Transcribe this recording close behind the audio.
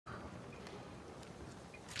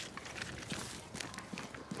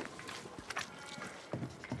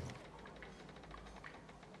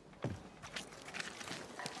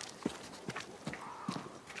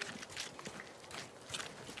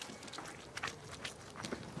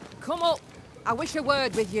Come up. I wish a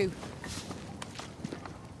word with you.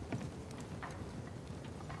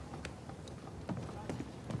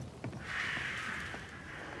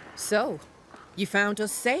 So, you found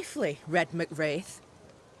us safely, Red MacRaith.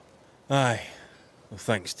 Aye. Well,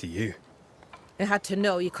 thanks to you. I had to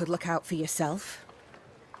know you could look out for yourself.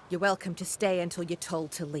 You're welcome to stay until you're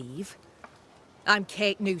told to leave. I'm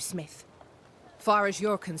Kate Newsmith. Far as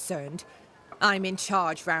you're concerned, I'm in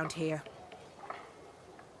charge round here.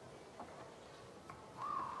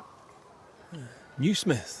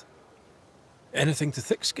 Newsmith? Anything to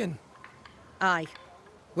thick-skin? Aye.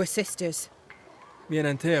 We're sisters. Me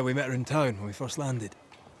and Antea, we met her in town when we first landed.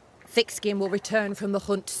 Thickskin will return from the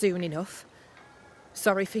hunt soon enough.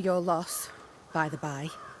 Sorry for your loss, by the by.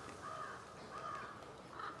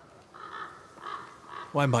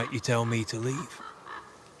 Why might you tell me to leave?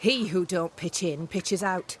 He who don't pitch in, pitches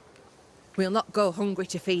out. We'll not go hungry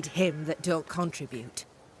to feed him that don't contribute.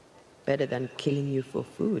 Better than killing you for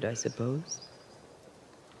food, I suppose.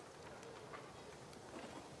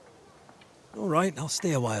 All right, I'll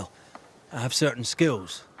stay a while. I have certain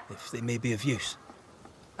skills, if they may be of use.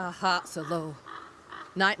 Our hearts are low.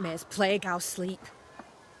 Nightmares plague our sleep.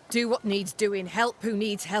 Do what needs doing, help who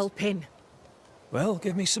needs helping. Well,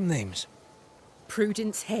 give me some names.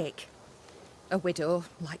 Prudence Hake. A widow,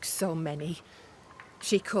 like so many.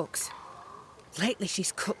 She cooks. Lately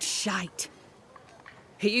she's cooked shite.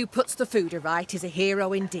 He who puts the food aright is a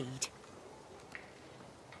hero indeed.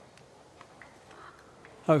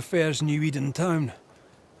 How fares New Eden town?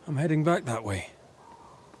 I'm heading back that way.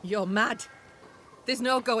 You're mad. There's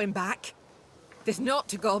no going back. There's naught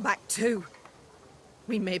to go back to.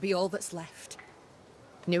 We may be all that's left.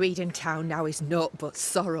 New Eden town now is naught but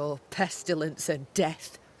sorrow, pestilence and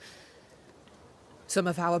death. Some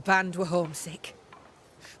of our band were homesick.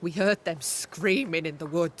 We heard them screaming in the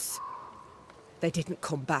woods. They didn't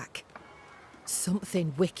come back.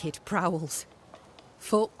 Something wicked prowls.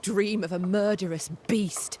 Folk dream of a murderous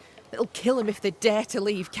beast that'll kill them if they dare to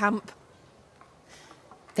leave camp.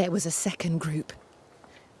 There was a second group.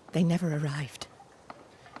 They never arrived.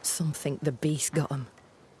 Some think the beast got them.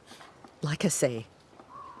 Like I say,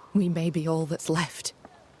 we may be all that's left.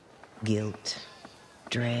 Guilt,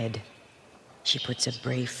 dread. She puts a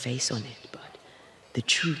brave face on it, but the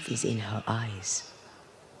truth is in her eyes.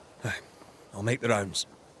 Aye, I'll make the rounds.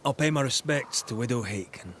 I'll pay my respects to Widow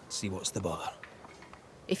Hake and see what's the bother.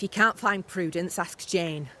 If you can't find Prudence, ask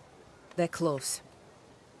Jane. They're close.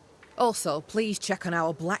 Also, please check on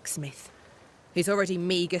our blacksmith. His already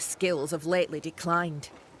meagre skills have lately declined.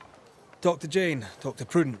 Talk to Jane, talk to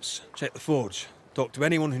Prudence, check the forge, talk to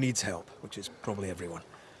anyone who needs help, which is probably everyone.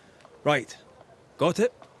 Right, got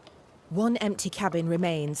it? One empty cabin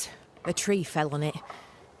remains. A tree fell on it,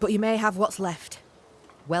 but you may have what's left.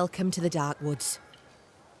 Welcome to the Dark Woods.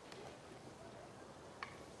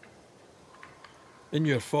 In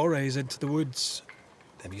your forays into the woods,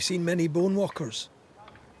 have you seen many bone walkers?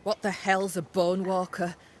 What the hell's a bone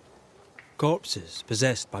walker? Corpses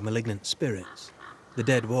possessed by malignant spirits. The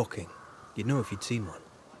dead walking. You'd know if you'd seen one.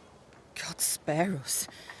 God spare us.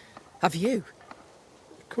 Have you?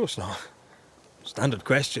 Of course not. Standard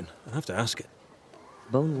question. I have to ask it.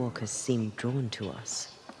 Bone walkers seem drawn to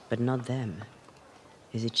us, but not them.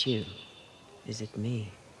 Is it you? Is it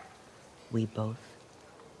me? We both?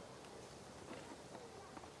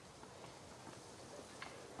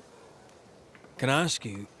 Can I ask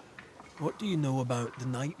you, what do you know about the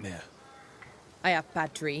nightmare? I have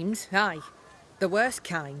bad dreams, aye. The worst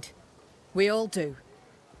kind. We all do.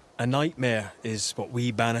 A nightmare is what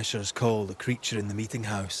we Banishers call the creature in the meeting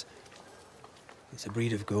house. It's a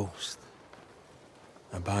breed of ghost.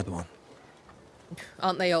 A bad one.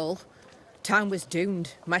 Aren't they all? Town was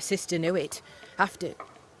doomed. My sister knew it. After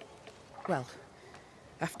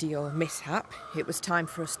your mishap, it was time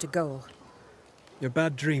for us to go. Your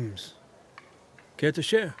bad dreams. Care to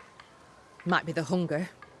share? Might be the hunger.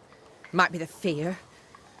 Might be the fear.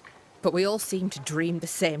 But we all seem to dream the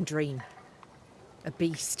same dream. A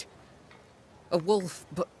beast. A wolf,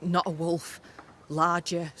 but not a wolf.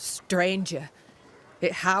 Larger, stranger.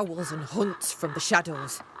 It howls and hunts from the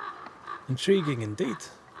shadows. Intriguing indeed.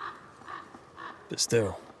 But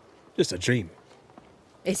still, just a dream.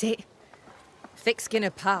 Is it? Thick skin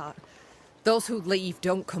apart, those who leave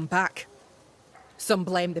don't come back. Some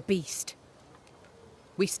blame the beast.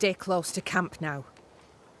 We stay close to camp now.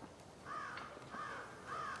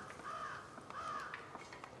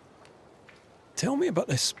 Tell me about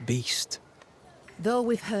this beast. Though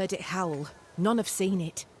we've heard it howl, none have seen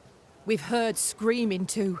it. We've heard screaming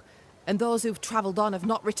too, and those who've travelled on have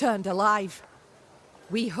not returned alive.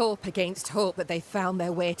 We hope against hope that they found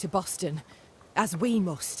their way to Boston, as we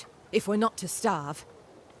must. if we're not to starve.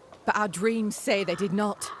 But our dreams say they did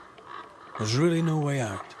not. There's really no way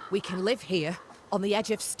out. We can live here, on the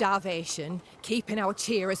edge of starvation, keeping our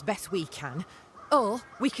cheer as best we can. Or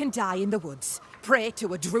we can die in the woods, prey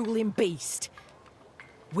to a drooling beast.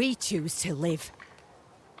 We choose to live.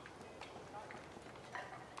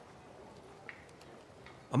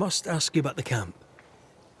 I must ask you about the camp.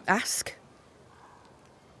 Ask.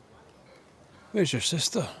 Where's your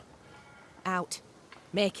sister? Out,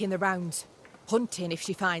 making the rounds, hunting if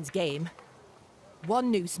she finds game.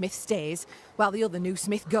 One new smith stays, while the other new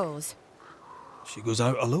smith goes. She goes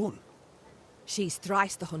out alone. She's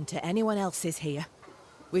thrice the hunter anyone else is here.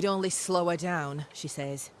 We'd only slow her down, she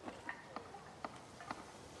says.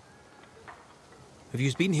 Have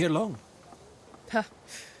you been here long? Huh.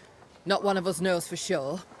 Not one of us knows for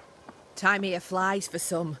sure. Time here flies for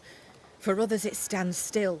some. For others it stands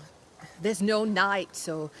still. There's no night,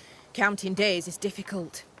 so counting days is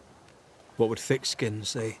difficult. What would Thickskin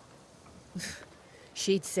say?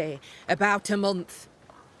 She'd say about a month.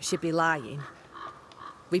 She'd be lying.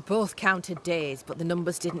 We both counted days, but the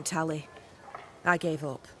numbers didn't tally. I gave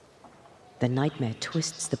up. The nightmare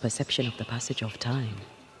twists the perception of the passage of time.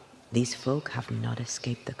 These folk have not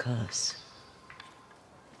escaped the curse.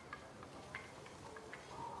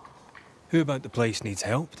 Who about the place needs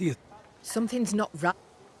help, do you? Something's not right.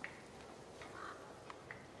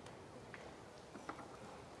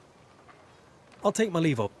 I'll take my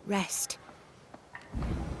leave up. Rest.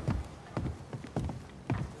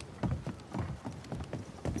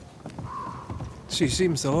 She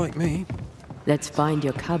seems to like me. Let's find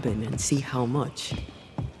your cabin and see how much.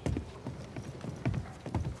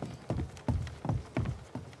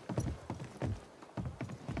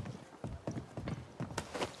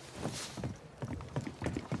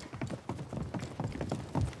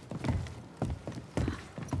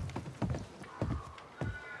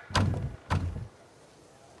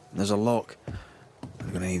 There's a lock.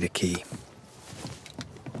 I'm gonna need a key.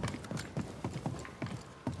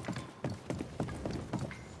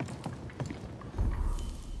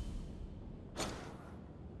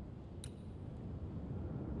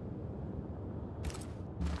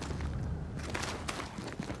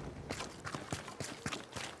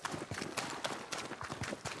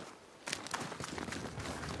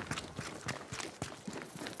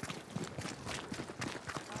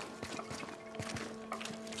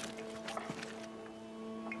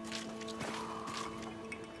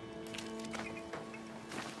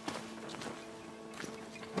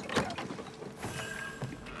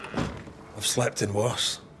 I've slept in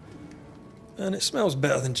worse. And it smells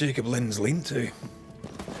better than Jacob Lind's lean-to.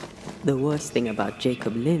 The worst thing about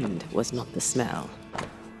Jacob Lind was not the smell.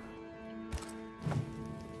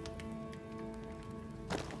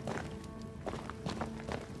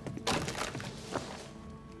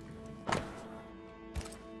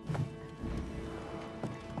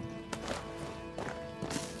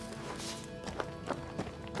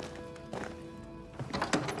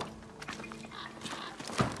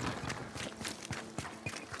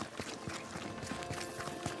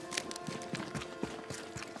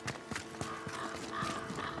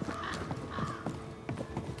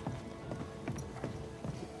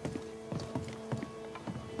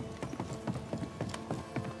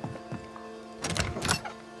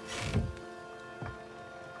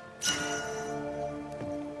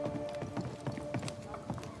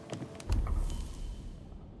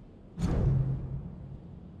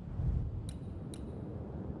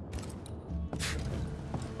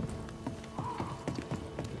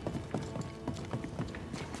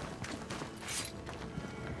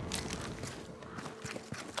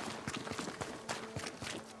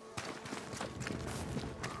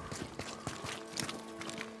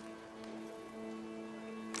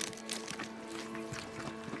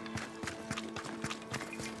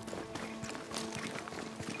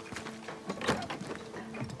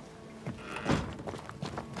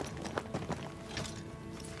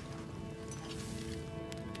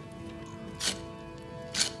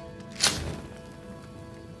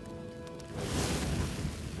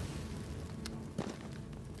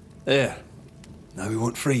 There. Now we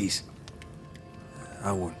won't freeze.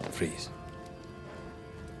 I won't freeze.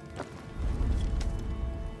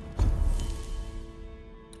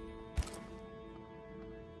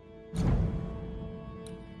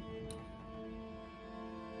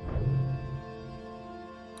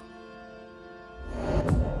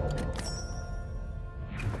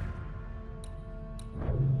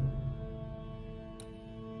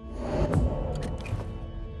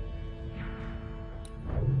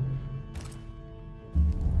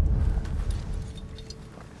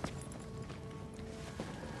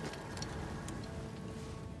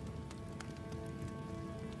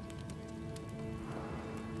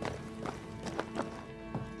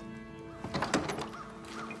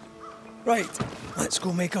 Right, let's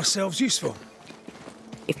go make ourselves useful.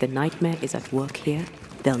 If the nightmare is at work here,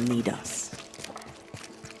 they'll need us.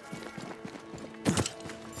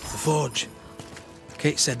 The forge.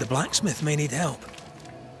 Kate said the blacksmith may need help.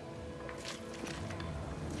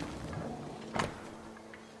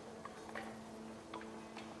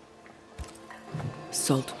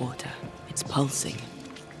 Salt water. It's pulsing.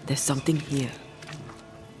 There's something here.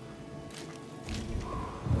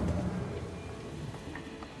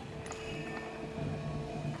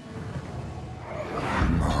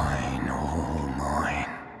 Mine, all mine.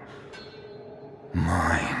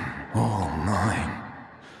 Mine, all mine.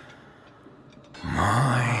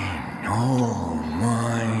 Mine, all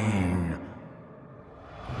mine.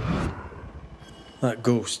 That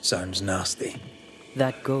ghost sounds nasty.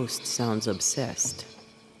 That ghost sounds obsessed.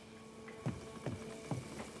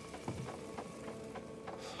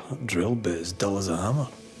 That drill bit is dull as a hammer.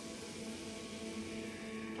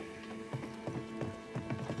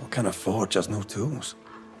 What kind of forge has no tools?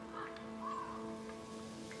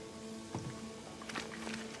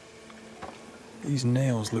 These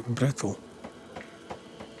nails look brittle.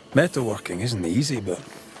 Metalworking isn't easy, but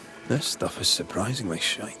this stuff is surprisingly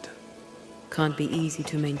shite. Can't be easy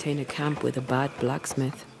to maintain a camp with a bad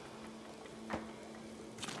blacksmith.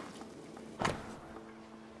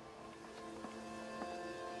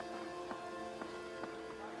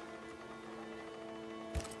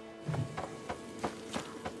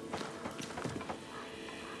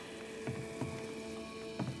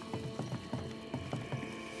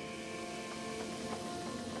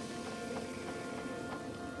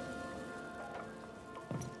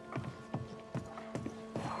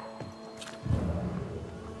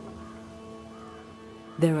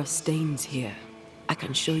 There are stains here. I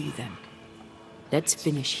can show you them. Let's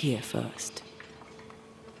finish here first.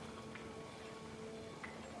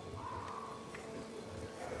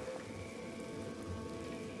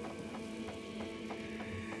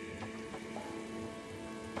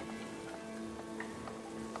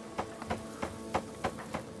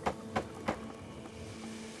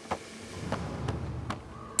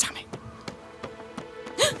 Damn it.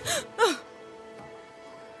 Oh.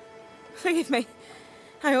 Forgive me.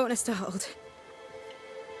 I oughtn't have startled.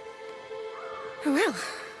 Oh well.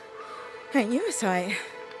 Ain't you a sight?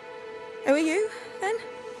 Who are you, then?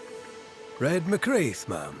 Red MacRaith,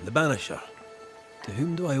 ma'am, the Banisher. To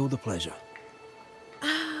whom do I owe the pleasure?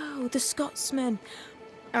 Oh, the Scotsman.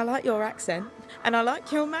 I like your accent, and I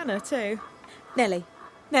like your manner too. Nellie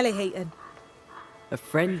Heaton. A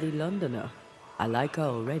friendly Londoner. I like her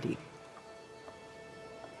already.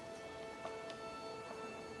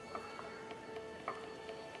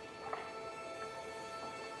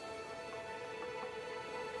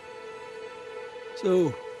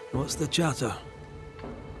 So, what's the chatter?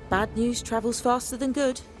 Bad news travels faster than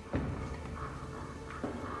good.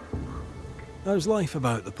 How's life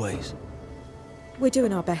about the place? We're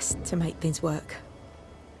doing our best to make things work.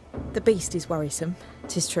 The beast is worrisome,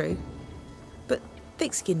 'tis true. But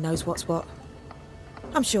Thickskin knows what's what.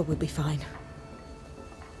 I'm sure we'll be fine.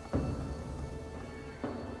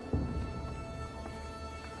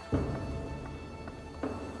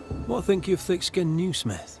 What think you of Thickskin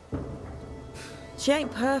Newsmith? She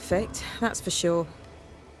ain't perfect, that's for sure.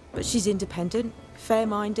 But she's independent,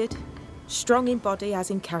 fair-minded, strong in body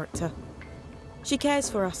as in character. She cares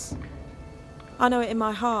for us. I know it in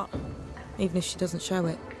my heart, even if she doesn't show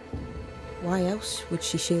it. Why else would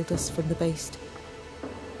she shield us from the beast?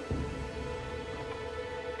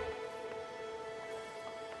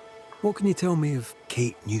 What can you tell me of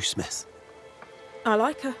Kate Newsmith? I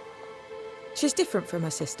like her. She's different from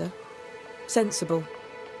her sister. Sensible,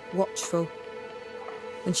 watchful.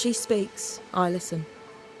 When she speaks, I listen.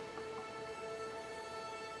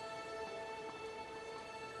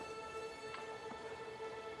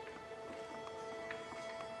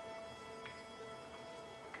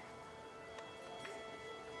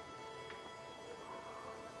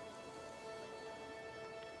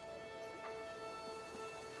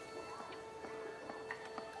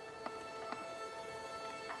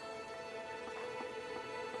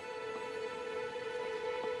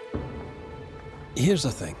 Here's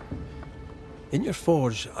the thing. In your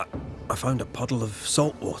forge, I found a puddle of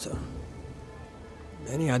salt water.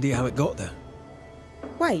 Any idea how it got there?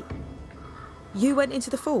 Wait. You went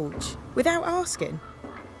into the forge without asking?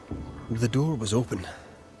 The door was open.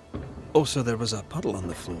 Also, there was a puddle on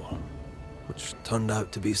the floor, which turned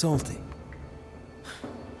out to be salty.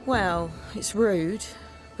 Well, it's rude,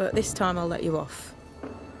 but this time I'll let you off.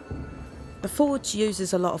 The forge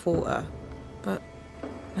uses a lot of water, but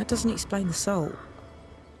that doesn't explain the salt.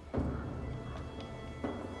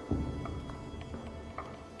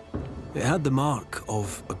 It had the mark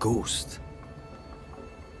of a ghost.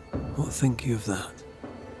 What think you of that?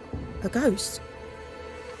 A ghost?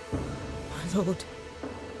 My lord.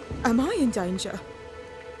 Am I in danger?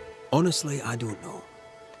 Honestly, I don't know.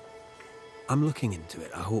 I'm looking into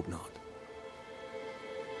it, I hope not.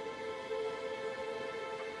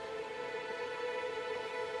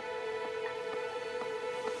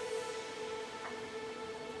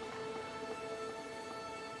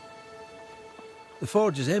 The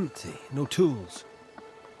forge is empty, no tools.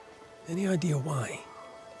 Any idea why?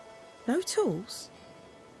 No tools?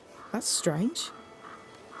 That's strange.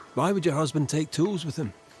 Why would your husband take tools with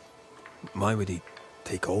him? Why would he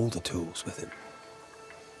take all the tools with him?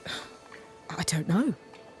 I don't know.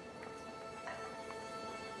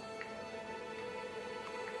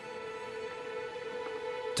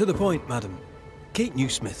 To the point, madam. Kate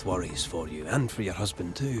Newsmith worries for you, and for your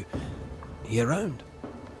husband too. He around?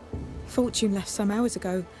 Fortune left some hours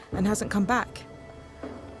ago and hasn't come back.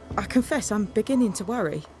 I confess I'm beginning to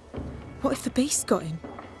worry. What if the beast got him?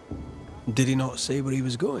 Did he not say where he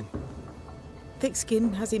was going? Thick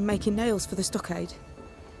Skin has him making nails for the stockade.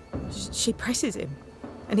 She presses him,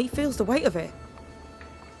 and he feels the weight of it.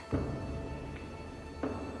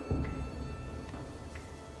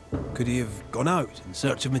 Could he have gone out in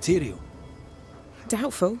search of material?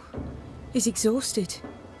 Doubtful. He's exhausted.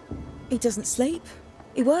 He doesn't sleep.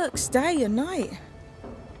 He works day and night.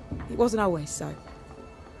 It wasn't always so.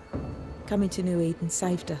 Coming to New Eden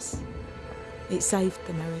saved us. It saved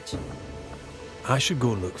the marriage. I should go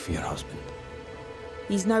look for your husband.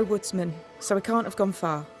 He's no woodsman, so he can't have gone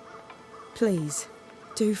far. Please,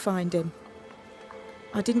 do find him.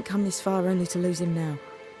 I didn't come this far only to lose him now.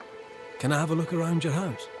 Can I have a look around your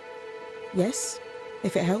house? Yes,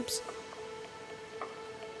 if it helps.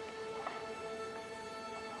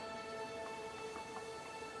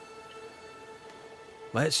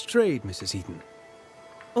 Let's trade, Mrs. Eden.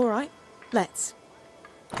 All right, let's.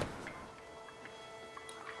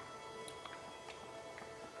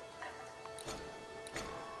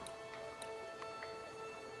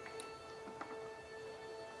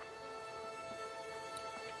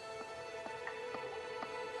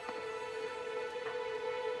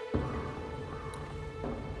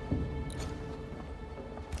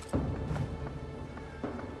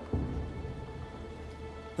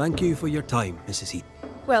 Thank you for your time, Mrs. Eden.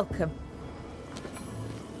 Welcome.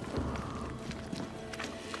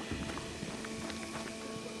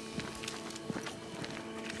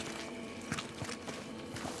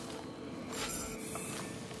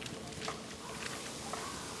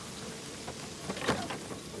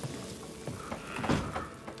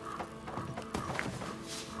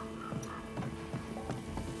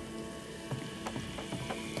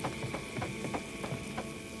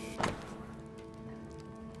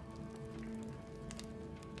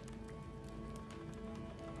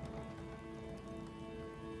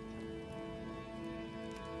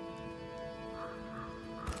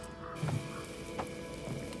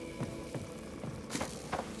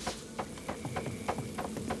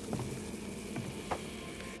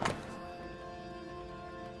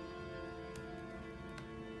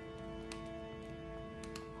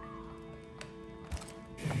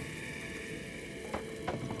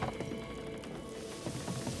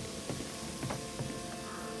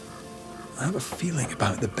 I have a feeling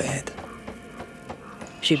about the bed.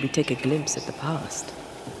 Should we take a glimpse at the past?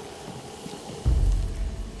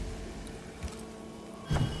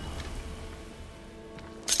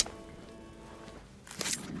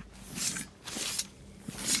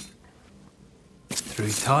 Through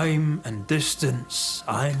time and distance,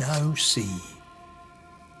 I now see.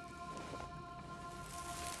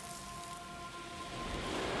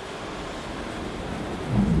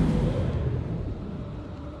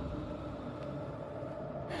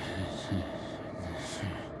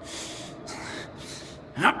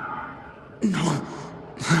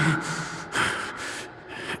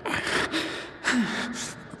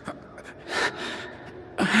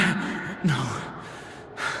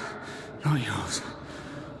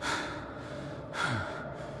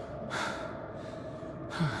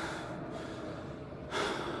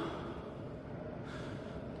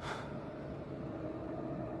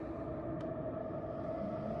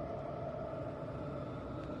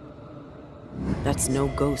 That's no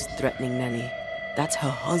ghost threatening Nanny. That's her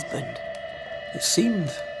husband. It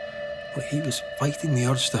seemed like he was fighting the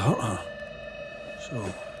urge to hurt her.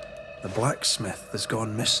 So, the blacksmith has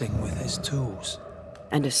gone missing with his tools.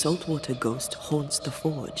 And a saltwater ghost haunts the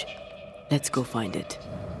forge. Let's go find it.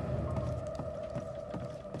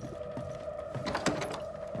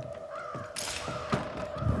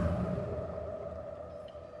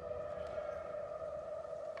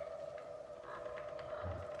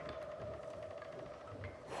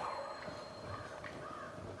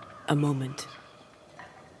 A moment.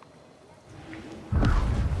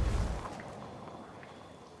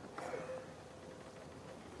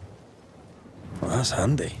 Well, that's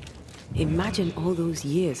handy. Imagine all those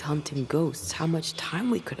years hunting ghosts, how much time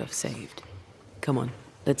we could have saved. Come on,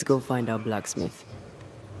 let's go find our blacksmith.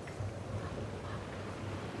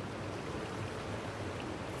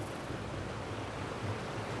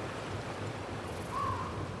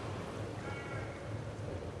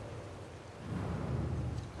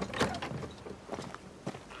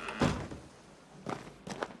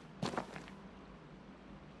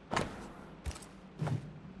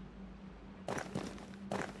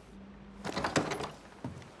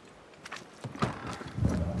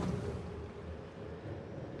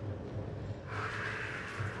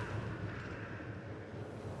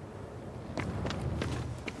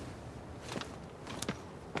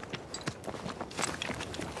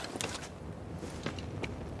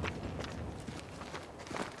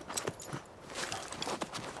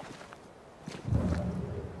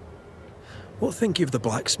 What think you of the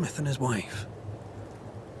blacksmith and his wife?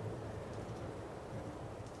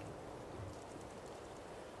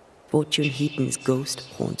 Fortune Heaton's ghost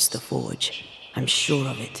haunts the forge. I'm sure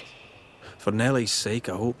of it. For Nellie's sake,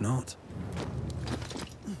 I hope not.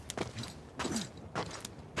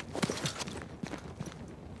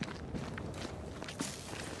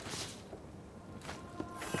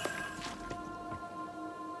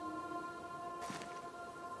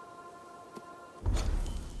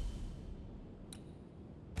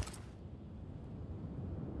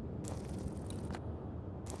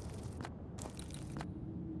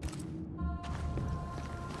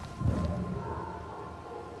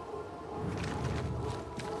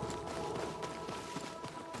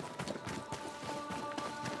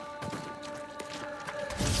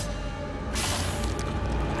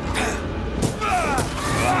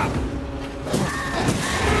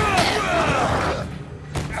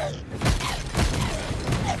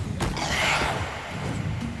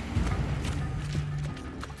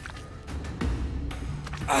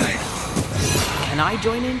 Can I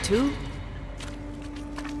join in too?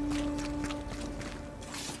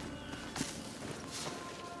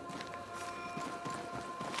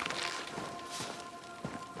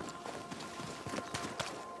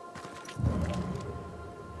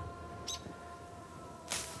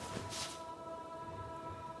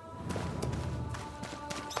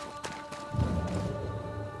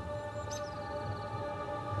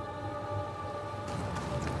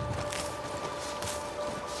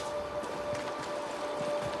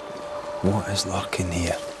 What is lurking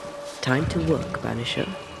here? Time to work, Banisher.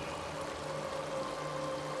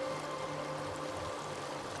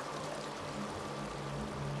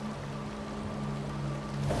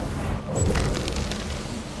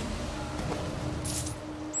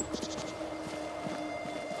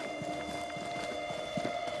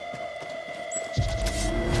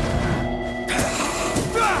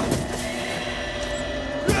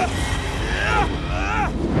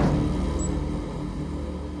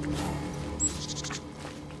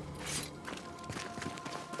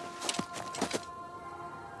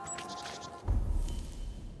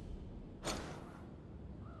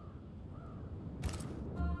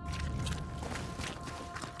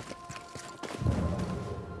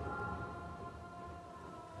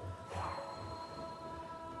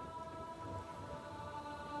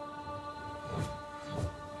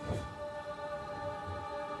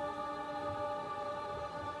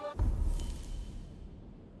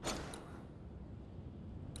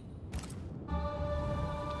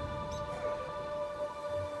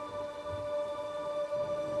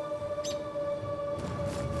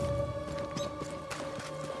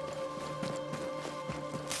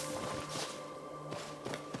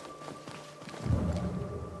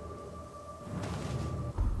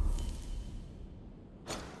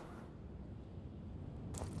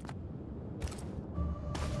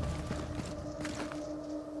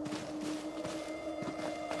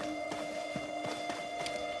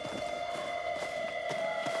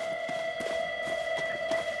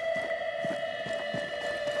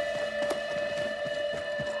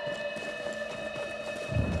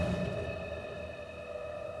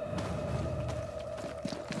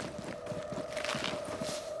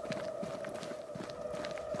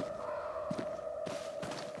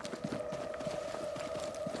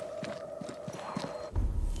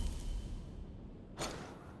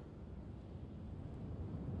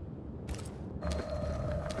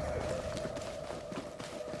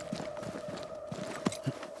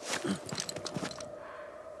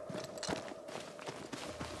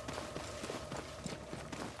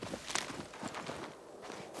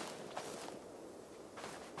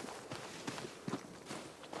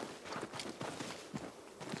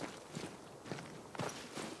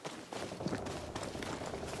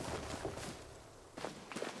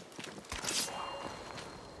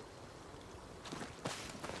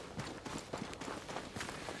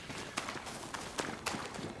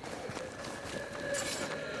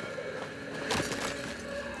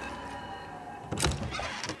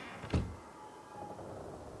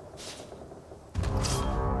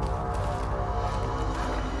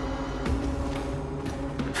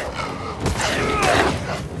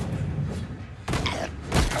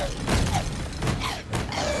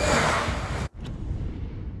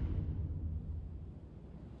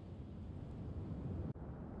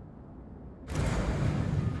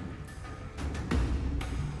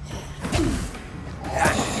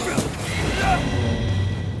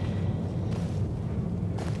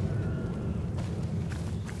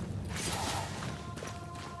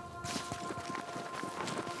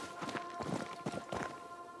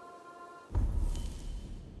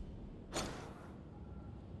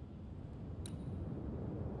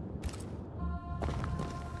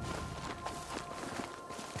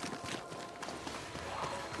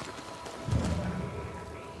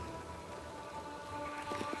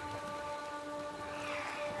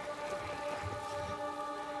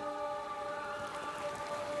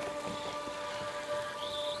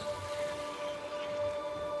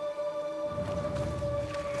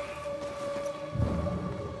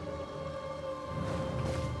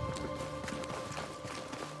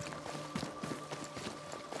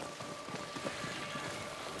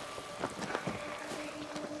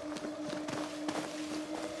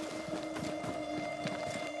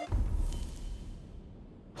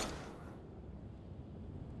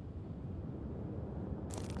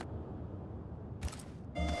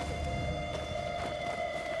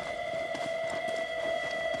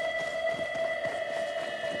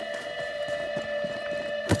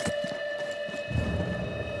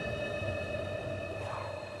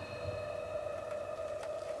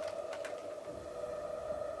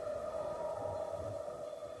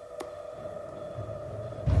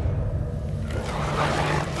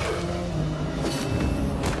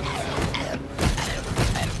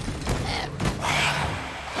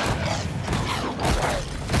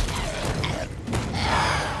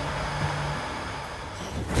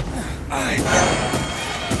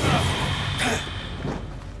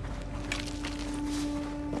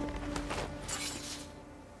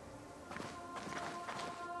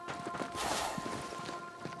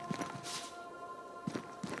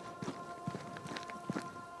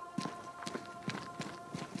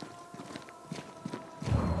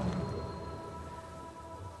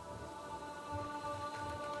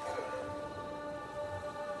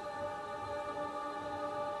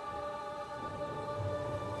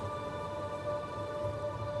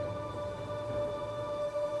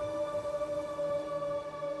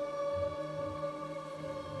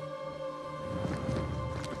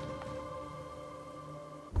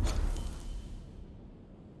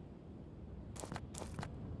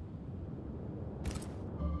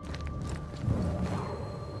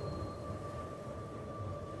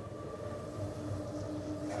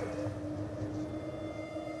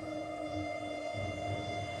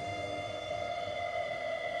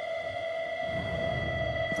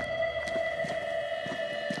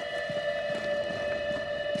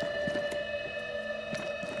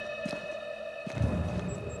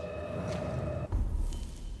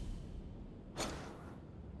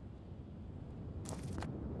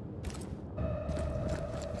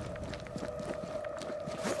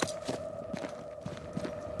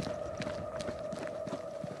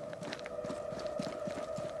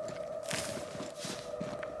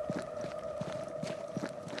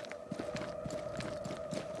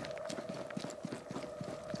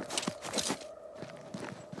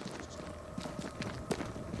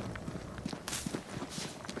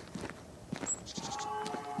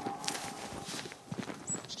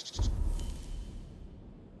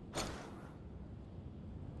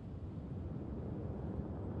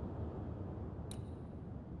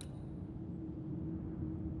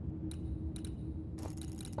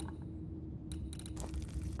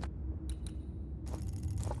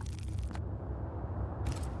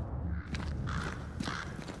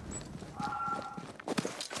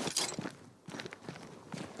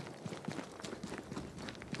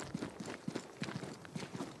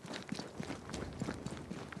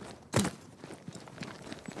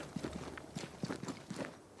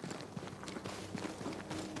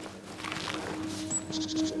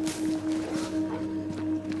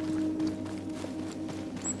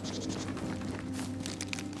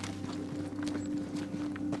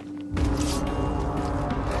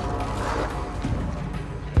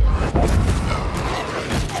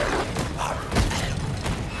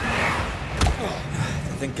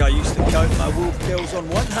 count my wolf tails on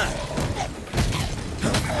one hand.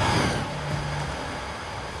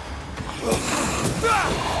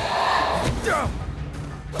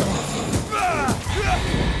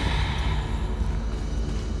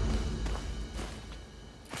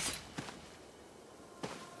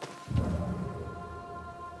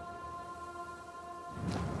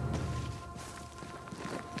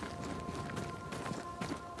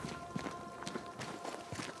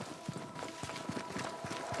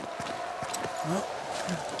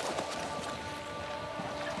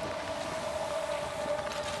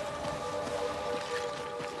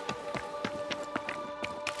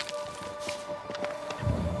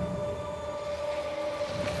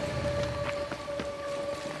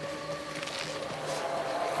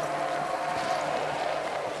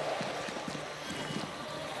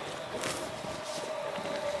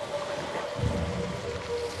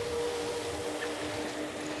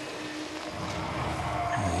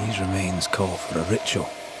 These remains call for a ritual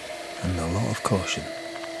and a lot of caution.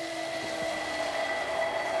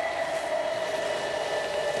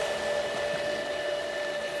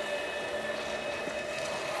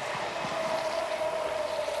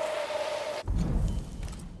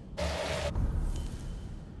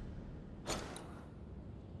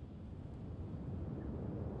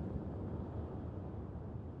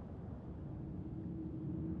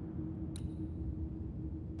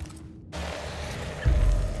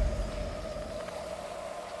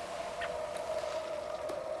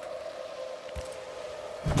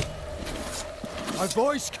 My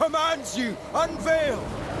voice commands you! Unveil!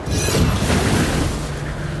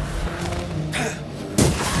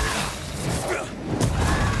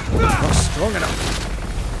 Not strong enough.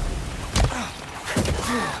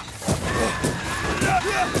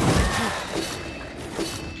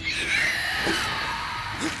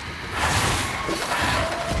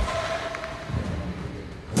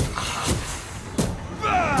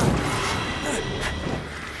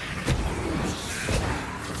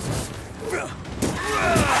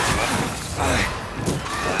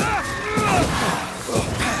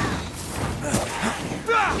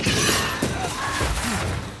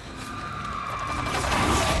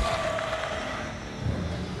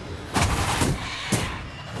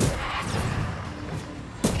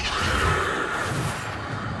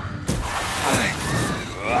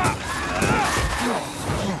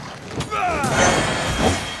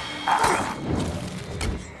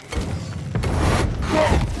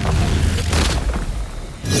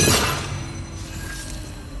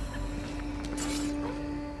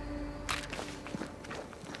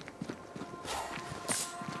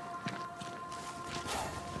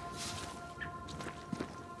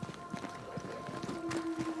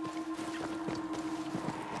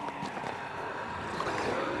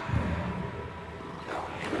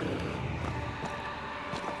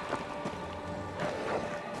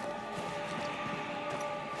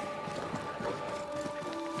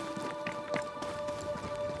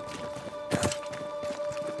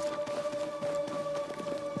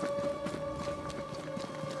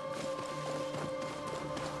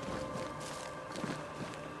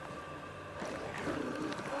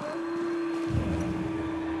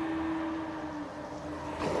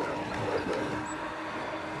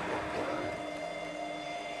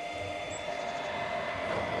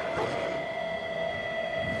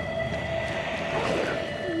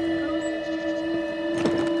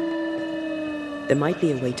 There might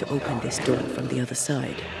be a way to open this door from the other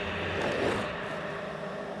side.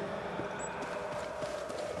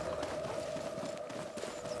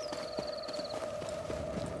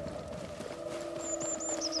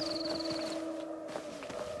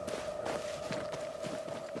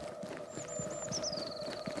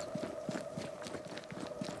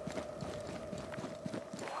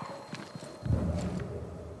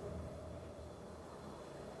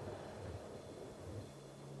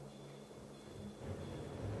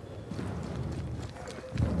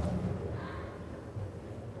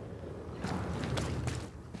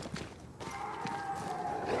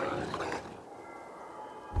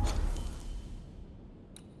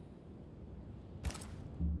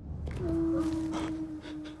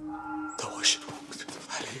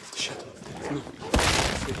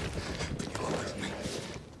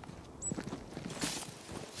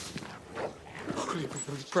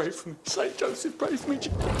 Pray for me. Saint Joseph, pray for me.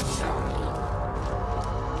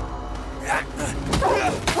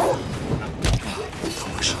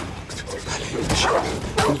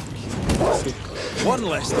 One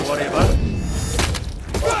less to worry about.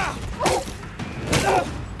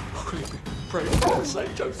 Pray for me,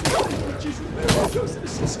 Saint Joseph. Jesus, Mary, Joseph,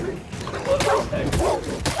 this is sweet.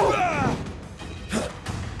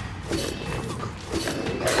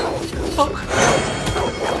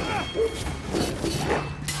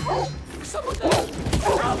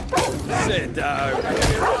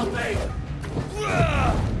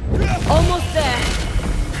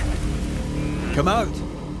 Come out.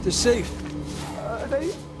 It's safe.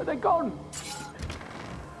 Are they gone?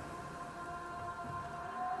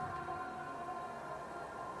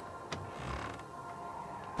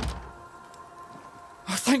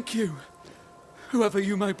 I thank you, whoever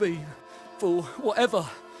you may be, for whatever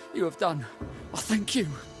you have done. I thank you.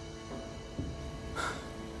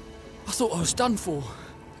 I thought I was done for.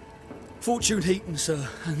 Fortune Heaton, sir,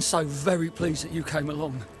 and so very pleased that you came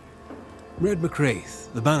along. Red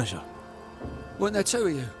MacRaith, the Banisher. Weren't there two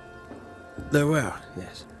of you? There were,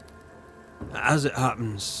 yes. As it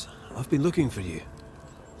happens, I've been looking for you.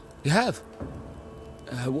 You have?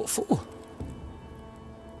 What for?